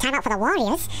 and then timeout for the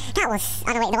Warriors. That was...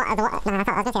 Oh no, wait, no, I thought I was going to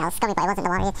say that was scummy, but it wasn't the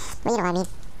Warriors. But you know what I mean.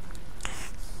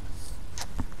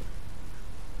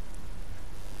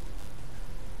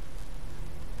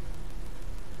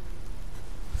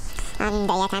 And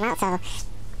yeah, timeout, so...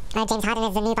 James Harden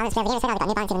is the New Balance player of the game. I said they got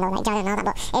New Balance even though like Jordan and all that,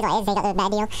 but it is what it is, they got the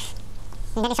better deal.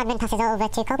 And Dennis Rodman passes over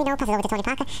to Kobe, passes over to Tony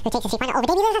Parker, who takes a 3-pointer over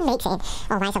Damian Lillard and makes it in.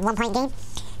 Oh my, it's a 1-point game.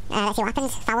 Let's see what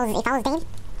happens. He fouls Dame.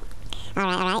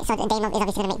 Alright, so Dame is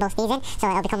obviously going to make both these in, so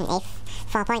it'll become a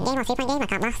 4-point game or 3-point game, I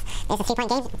can't math. It's a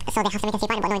 3-point game, so they have to make a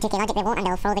 3-pointer, but knowing 2K logic they won't, and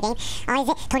they'll throw the game. Or is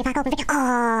it? Tony Parker open.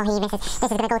 Oh, he misses. This is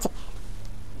going to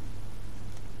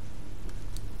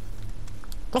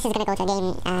go to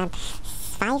game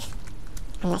 5,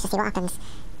 and let's just see what happens.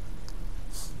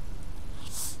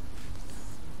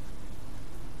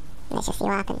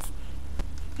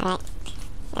 Alright,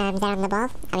 they're on the ball.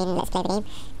 I mean, let's play the game.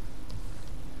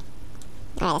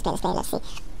 Alright, let's see.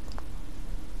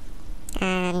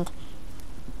 And...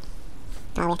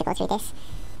 oh, we have to go through this.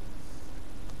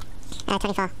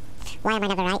 24. Why am I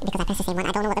never right? Because I press the same one.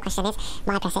 I don't know what the question is,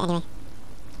 but I press it anyway.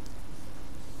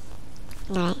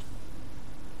 Alright.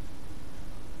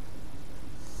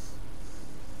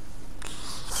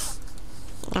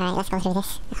 Alright, let's go through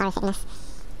this. Horrificness.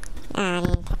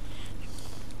 And...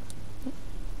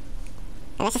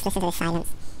 let's just listen to this silence.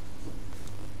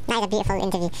 That is a beautiful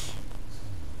interview.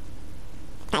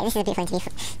 Like, this is a beautiful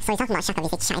interview. So he's talking about Shaq,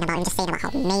 obviously chatting about him, just saying about how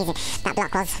amazing that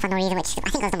block was for no reason, which I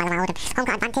think was done by Lamar Odom. Home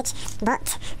court advantage,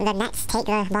 but the Nets take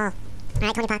the ball.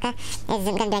 Alright, Tony Parker isn't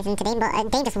going to do anything to Dame,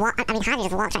 but Dame just walks, Harden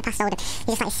just walks right past Odom.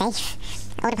 He's just like safe.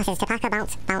 Odom passes to Parker,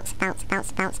 bounce.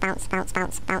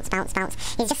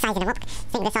 He's just sizing him up.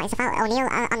 Think they're starting to foul O'Neal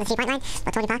on the 3-point line,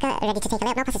 but Tony Parker ready to take a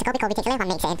layup now, passes to Kobe. Kobe takes a layup and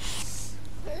makes it in.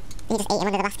 He just ate him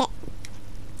under the basket.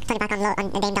 Tony Parker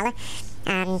on Dame Dollar.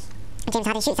 And James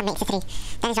Harden shoots and makes a three.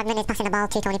 Dennis Rodman is passing the ball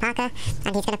to Tony Parker,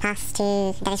 and he's going to pass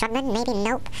to Dennis Rodman. Maybe,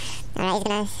 nope. Alright, he's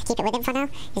going to keep it with him for now.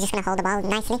 He's just going to hold the ball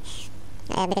nicely,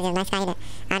 because he's a nice guy in it.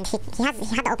 And he had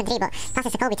the open three, but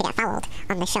passes to Kobe to get fouled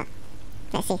on the shot.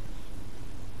 Let's see.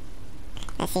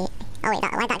 Let's see. Oh wait,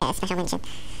 why'd that get a special mention?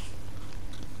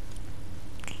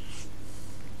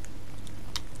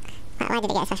 Why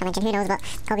did it get a special mention? Who knows, but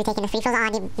Kobe taking the free throws. Oh,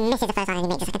 and he misses the first one and he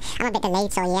makes the second. I'm a bit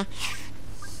delayed, so yeah.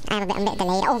 I'm a bit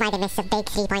delayed. Oh my goodness, a big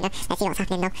three-pointer. Let's see what's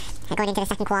happening though. Going into the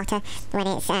second quarter when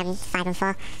it's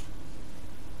 5-4.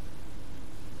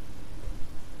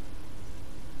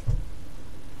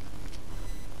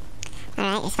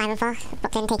 Alright, it's 5-4.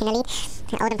 Brooklyn taking the lead.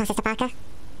 Odom passes to Parker.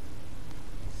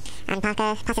 And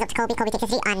Parker passes up to Kobe. Kobe takes a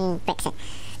three and breaks it.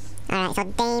 Alright, so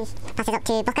Dame passes up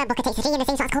to Booker. Booker takes a three in the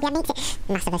same spot as Kobe and makes it.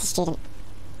 Master versus student.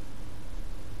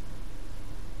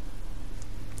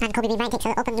 And Kobe Bean Bryant takes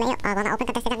an open layup, or one open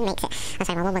contested and makes it. I'm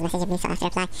sorry, my mum was messaging me, so I have to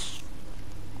reply.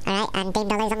 Alright, and Dame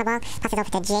Bella is on the ball. Passes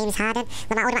over to James Harden.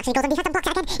 Lamar Odom actually goes on defense and blocks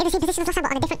it again in the same position as last time,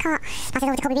 but on a different court. Passes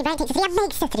over to Kobe Bean Bryant, takes a three and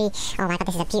makes the three. Oh my god,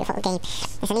 this is a beautiful game.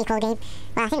 It's an equal game.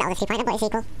 Well, I think that was a three-pointer, but it's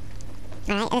equal.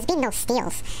 Alright, there's been no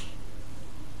steals.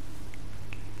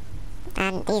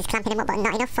 And he's clamping him up, but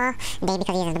not enough for Dame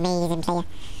because he's an amazing player.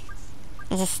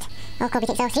 It's just... Oh, Kobe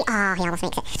takes over three. Oh, he almost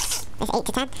makes it. It's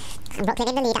 8-10. And Brooklyn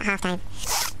in the lead at half-time.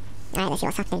 Alright, let's see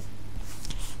what's happening.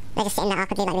 They're just sitting there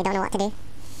awkwardly like they don't know what to do.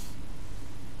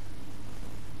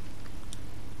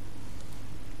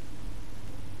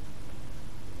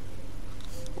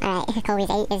 Alright, Kobe's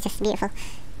 8 is just beautiful.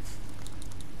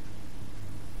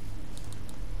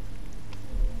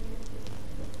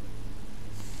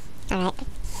 Alright.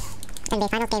 NBA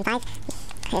Finals, Game 5.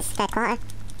 It's third quarter.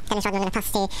 Dennis Rodman going to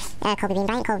pass to Kobe Bean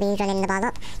Bryant. Kobe running the ball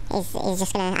up. Is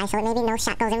just going to isolate maybe. No,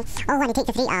 Shaq goes in. Oh, and he takes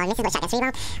the three. Oh, misses, but Shaq gets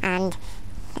rebound. And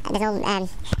there's no...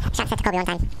 Shaq said to Kobe one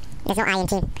time, there's no I in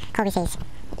team. Kobe says.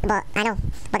 But, I know.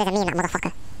 But there's a me in that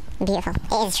motherfucker. Beautiful.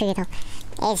 It is true, though.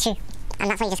 It is true. And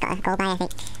that's what you just got to go by, I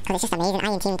think. Because it's just amazing.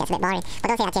 I in team gets a bit boring. But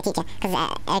don't say that to your teacher. Because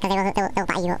they'll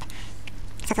batter you up.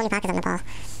 So Tony Parker's on the ball.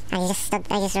 And he's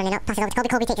just running up. Passes over to Kobe.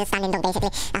 Kobe takes a standing dunk, basically.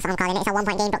 That's what I'm calling it. It's a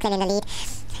one-point game. Brooklyn in the lead.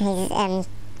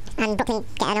 And Brooklyn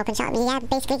get an open shot. Yeah,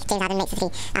 basically, James Harden makes the three.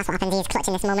 That's what happens. He's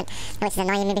clutching this moment, which is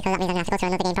annoying me because that means I'm going to have to go to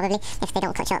another game probably if they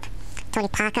don't clutch up. Tony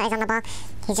Parker is on the ball.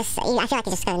 I feel like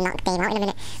he's just going to knock Dame out in a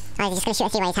minute. Or he's just going to shoot a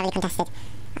three where he's heavily contested.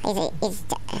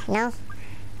 No?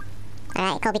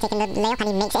 Alright, Kobe taking the layup and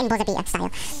he makes it in buzzer beater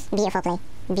style. Beautiful play.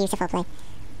 Beautiful play.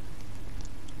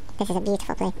 This is a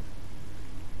beautiful play.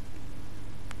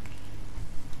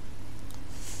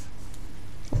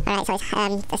 Alright, so it's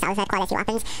the start of the third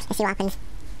quarter. Let's see what happens.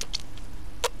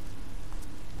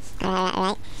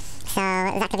 Alright. So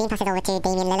Zach LaVine passes over to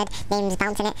Damian Lillard. Dame's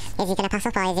bouncing it. Is he going to pass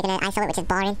up or is he going to isolate, which is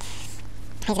boring?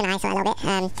 He's going to isolate a little bit.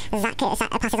 Zach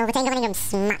passes over to Ingram. Ingram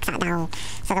smacks that down.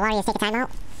 So the Warriors take a timeout.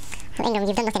 Ingram,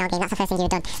 you've done nothing all game. That's the first thing you've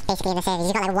done, basically, in the series.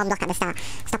 You got like one block at the start.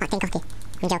 Stop acting cocky.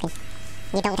 I'm joking.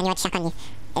 You dunked and you had Shaq on you.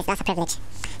 That's a privilege.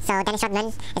 So Dennis Rodman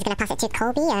is going to pass it to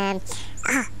Kobe.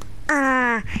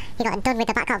 He got done with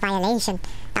the backcourt violation.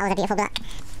 That was a beautiful block.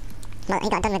 But he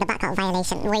got done with the backcourt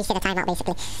violation. Wasted a timeout,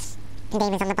 basically.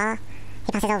 Dame is on the ball.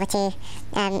 He passes over to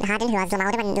Harden, who has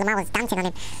Lamar Odom, and Lamar was dancing on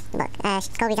him. But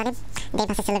Kobe's on him. Dame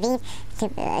passes to LaVine.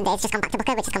 It's just gone back to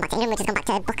Booker, which has gone back to Ingram, which has gone back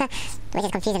to Booker, which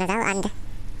is confusing as hell. And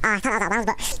I thought that was out of bounds,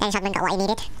 but Dennis Rodman got what he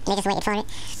needed. They just waited for it.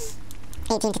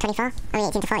 18-24.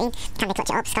 18-14. Can they clutch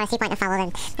it up, score a three-pointer foul,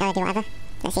 and do whatever.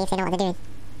 Let's see if they know what they're doing.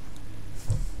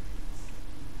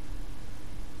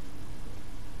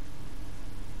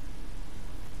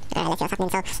 Alright, let's see what's happening.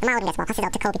 So Lamar Odom gets the ball, passes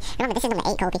out to Kobe. Remember, this is number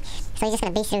 8 Kobe. So he's just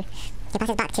going to beast through. He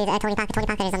passes back to Tony Parker. Tony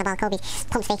Parker is on the ball. Kobe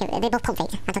pumps fake. They both pump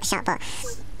fake and took a shot, but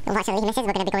unfortunately he misses.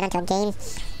 We're going to be going on to a game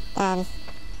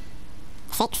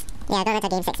 6. Yeah, going on to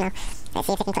game 6 now. Let's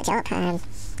see if they can clutch it up.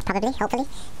 Probably, hopefully.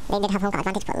 They did have home court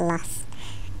advantage, but lost.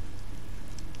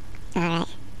 Alright.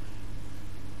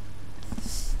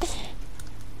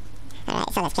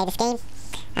 Alright, so let's play this game.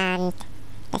 And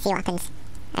let's see what happens.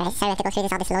 Alright, sorry I have to go through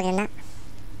this, all this loading and that.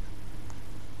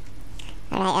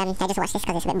 Alright, I just watched this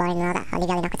because it's a bit boring and all that. I'll leave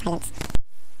y'all in awkward silence.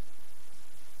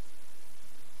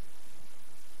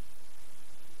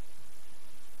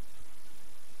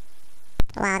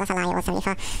 Wow, that's a lie, it was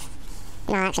 74.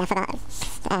 No, actually I forgot.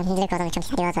 Luke was only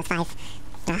chunky, he was 5.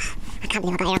 I can't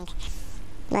believe I got it wrong.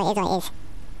 No, it is what it is.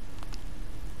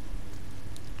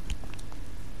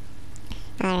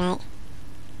 Alright.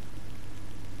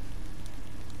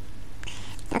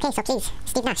 Okay, so please,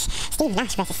 Steve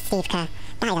Nash versus Steve Kerr.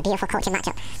 That is a beautiful coaching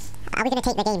matchup. Are we going to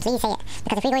take the game? Please say it.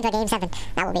 Because if we go into a game 7,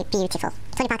 that would be beautiful.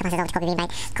 Tony Parker passes over to Kobe Bean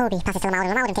Bryant. Kobe passes to Lamar Odom.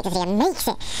 Lamar Odom takes a three and makes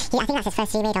it. I think that's his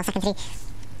first three made or second three.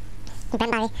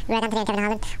 Brent Barry, Red Anthony and Kevin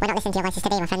Harlan, we're not listening to your voices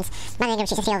today, my friends. Manning Ingram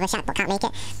shoots a 3 over Shaq but can't make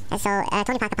it. And so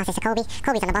Tony Parker passes to Kobe.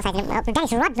 Kobe's on the ball side.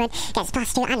 Dennis Rodman gets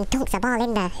passed to and dunks the ball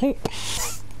in the hoop.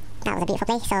 That was a beautiful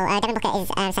play. So Devin Booker is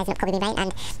sizing up Kobe Bean Bryant,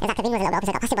 and Zach LaVine was a little bit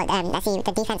opposite, got passed it, but let's see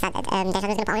the defense that James Harden's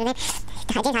going to put on in there.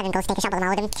 James Harden goes to take a shot, but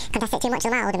Lamar Odom contests it too much.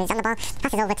 Lamar Odom is on the ball,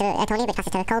 passes over to Tony, which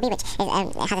passes to Kobe, which is,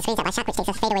 has a screen set by Shaq, which takes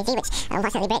a fadeaway three, which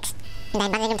unfortunately breaks. And then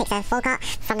Manningham takes a full court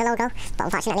from the logo, but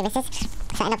unfortunately misses.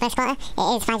 So in the first quarter,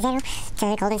 it is 5-0 to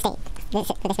Golden State. This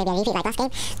may be a repeat like last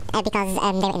game, because they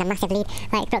were in a massive lead,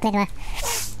 like Brooklyn were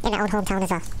in their own hometown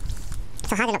as well.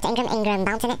 So Harden up to Ingram, Ingram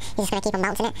bouncing it, he's just going to keep on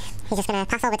bouncing it, he's just going to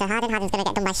pass over to Harden, Harden's going to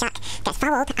get done by Shaq, gets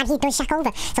fouled, and he does Shaq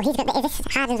over. So he's going to, is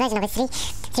this Harden's version of his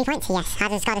three points? Yes,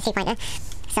 Harden scored a 3-pointer.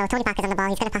 So Tony Parker's on the ball,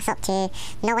 he's going to pass up to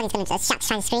no one, he's going to, Shaq's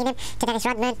trying to screen him, to Dennis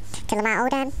Rodman, to Lamar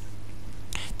Odom,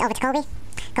 over to Kobe,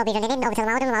 Kobe running in, over to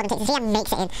Lamar Odom, Lamar Odom takes a 3 and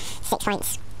makes it in, 6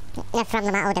 points from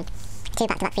Lamar Odom, 2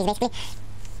 back-to-back threes basically.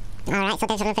 Alright, so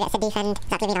Dennis Rodman forgets to defend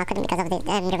Zach LaVine, or couldn't because of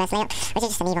the reverse layup, which is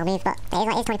just an evil move, but it is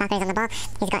what it is. Tony Parker is on the ball,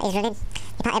 he's got his running,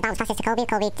 he bounce passes to Kobe,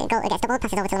 Kobe gets doubled,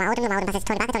 passes over to Lamar Odom, Lamar Odom passes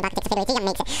to Tony Parker takes a fadeaway 3 and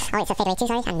makes it. Oh, it's a fadeaway 2,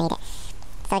 sorry, and made it.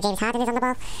 So James Harden is on the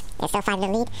ball, it's still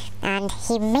 5-0 lead, and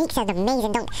he makes an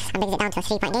amazing dunk and brings it down to a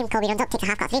 3-point game. Kobe runs up, takes a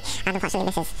half-court 3, and unfortunately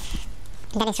misses.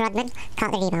 Dennis Rodman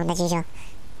caught the rebound as usual,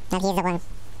 and he's the worm.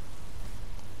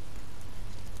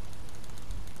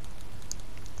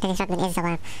 Dennis Rodman is the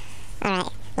worm. Alright,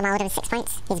 Lamar Odom 6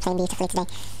 points. He's playing beautifully today.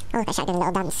 Oh, look at Shaq doing a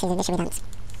little dance. He's a missionary dance.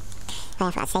 Oh,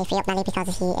 I forgot to say, free up Nelly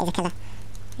because he is a killer.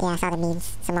 Yeah, I saw the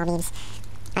memes. Some more memes.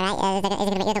 Alright, is he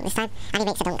going to make the dunk this time? And he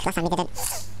makes a dunk. Last time he didn't.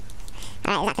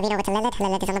 Alright, Zach LaVine over to Lillard.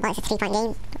 Lillard is on the ball. It's a 3-point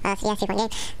game. Yeah, 3-point game.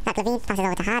 Zach LaVine passes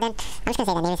over to Harden. I'm just going to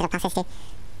say their name instead of passes to.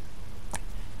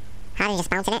 Harden just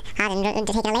bouncing it. Harden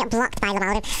taking a layup, blocked by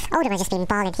Lamar Odom. Odom has just been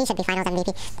balling. He should be finals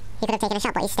MVP. He could have taken a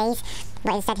shot, but he stays.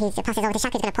 But instead, he passes over to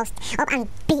Shaq, who's going to post up and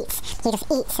beats. He just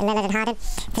eats Lillard and Harden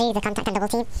through the contact and double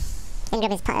team.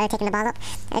 Ingram is taking the ball up.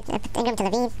 Ingram to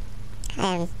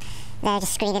LaVine. They're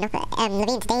just screening up.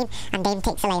 LaVine to Dame, and Dame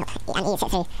takes the layup and eats it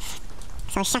through.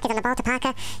 So Shaq is on the ball to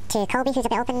Parker, to Kobe, who's a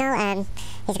bit open now.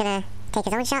 He's going to take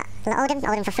his own shot.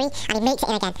 Odom for free, and he makes it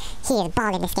in again. He is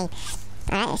balling this game.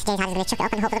 Alright, James Harden's going to chuck it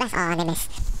up and hope for the best. Oh, and they miss.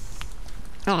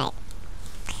 Alright.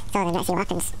 So then let's see what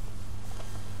happens.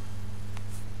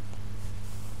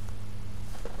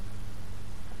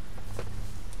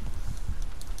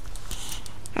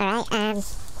 Alright,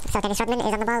 so Dennis Rodman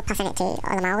is on the ball, passing it to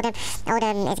Lamar Odom.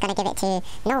 Odom is going to give it to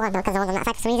no one, because no one's on that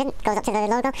side for some reason. Goes up to the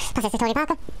logo, passes to Tony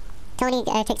Parker. Tony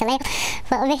takes a layup.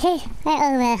 But over here,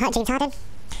 James Harden.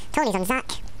 Tony's on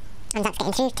Zach. And Zach's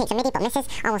getting through, takes a midi but misses,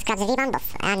 almost grabs the rebound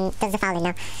and does the fouling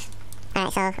now.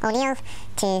 Alright, so O'Neal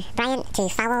to Bryant to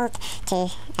fouled to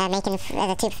making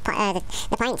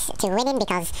the points to winning,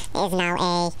 because it is now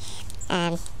a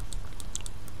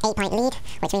 8-point lead,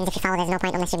 which means if you foul there's no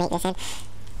point unless you make this in.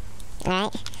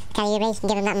 Alright, Kelly Oubre is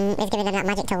giving them that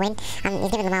magic to win, and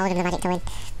he's giving them all of them the magic to win.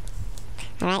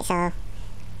 Alright, so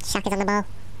Shaq is on the ball,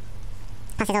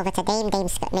 passes over to Dame, Dame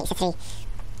makes a 3.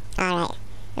 Alright.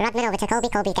 Rodman over to Kobe,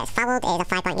 Kobe gets fouled, it is a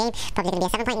 5-point game, probably going to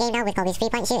be a 7-point game now with Kobe's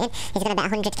 3-point shooting. He's going to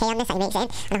bet 100k on this and he makes it in,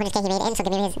 and 100k he made it in, so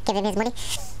give him his money.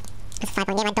 It's a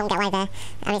 5-point game, I don't get why they're,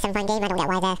 7-point game, I don't get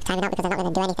why they're timing out, because they're not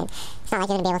going to do anything. It's not like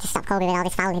you're going to be able to stop Kobe with all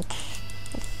this fouling.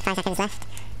 5 seconds left.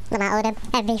 Lamar Odom,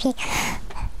 MVP.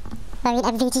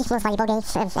 MVG, most valuable game,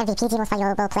 MVPG, most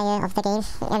valuable player of the game,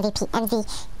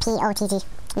 MVPOTG,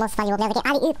 most valuable player of the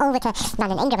game. Alley-oop over to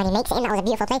Brandon Ingram and he makes it in, that was a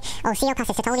beautiful play. O'Neal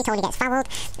passes to Tony, Tony gets fouled,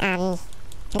 and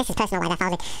this is personal why they're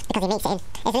fouling, because he makes it in.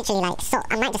 It's literally like, so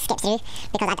I might just skip through,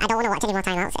 because I don't want to watch any more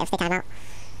timeouts if they time out.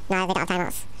 No, they don't have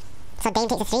timeouts. So Dame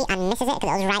takes a 3 and misses it,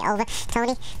 because it was right over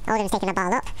Tony. Odom's taking the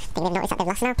ball up, I think they've noticed that they've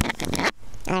lost now.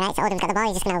 Alright, so Odom's got the ball,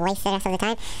 he's just going to waste the rest of the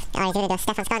time. Or he's going to do a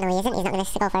Stephen Scott, no he isn't, he's not going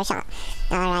to go for a shot.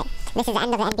 Alright, this is the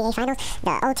end of the NBA Finals.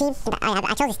 The old team,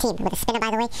 I chose this team with a spinner by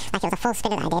the way, like it was a full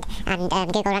spinner that I did.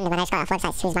 And Google random and I just got off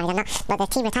websites to choose mine or not. But the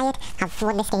team retired have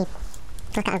won this game.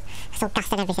 Look at them, so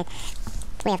gassed and everything.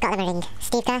 We have got them a ring.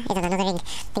 Steve Kerr is on another ring.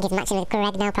 I think he's matching with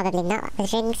Greg now, probably not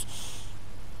with rings.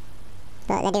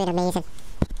 But they're doing amazing.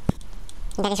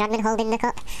 Dennis Rodman holding the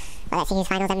cup. Well, let's see who's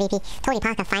finals MVP. Tony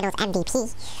Parker finals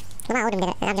MVP. Lamar Odom did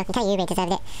it. I'm joking, Kelly Oubre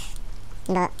deserved it.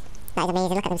 But that is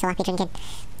amazing. Look at them so happy drinking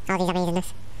all these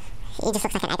amazingness. He just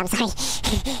looks like an egg, I'm sorry.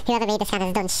 Whoever made this kind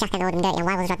has done Shaq and Odom dirty, and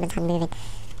why was Rodman's hand moving?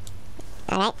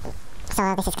 Alright,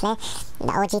 so this is clear.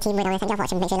 The OG team win. I want to thank you for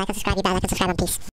watching. Make sure you like and subscribe. You better like and subscribe, and peace.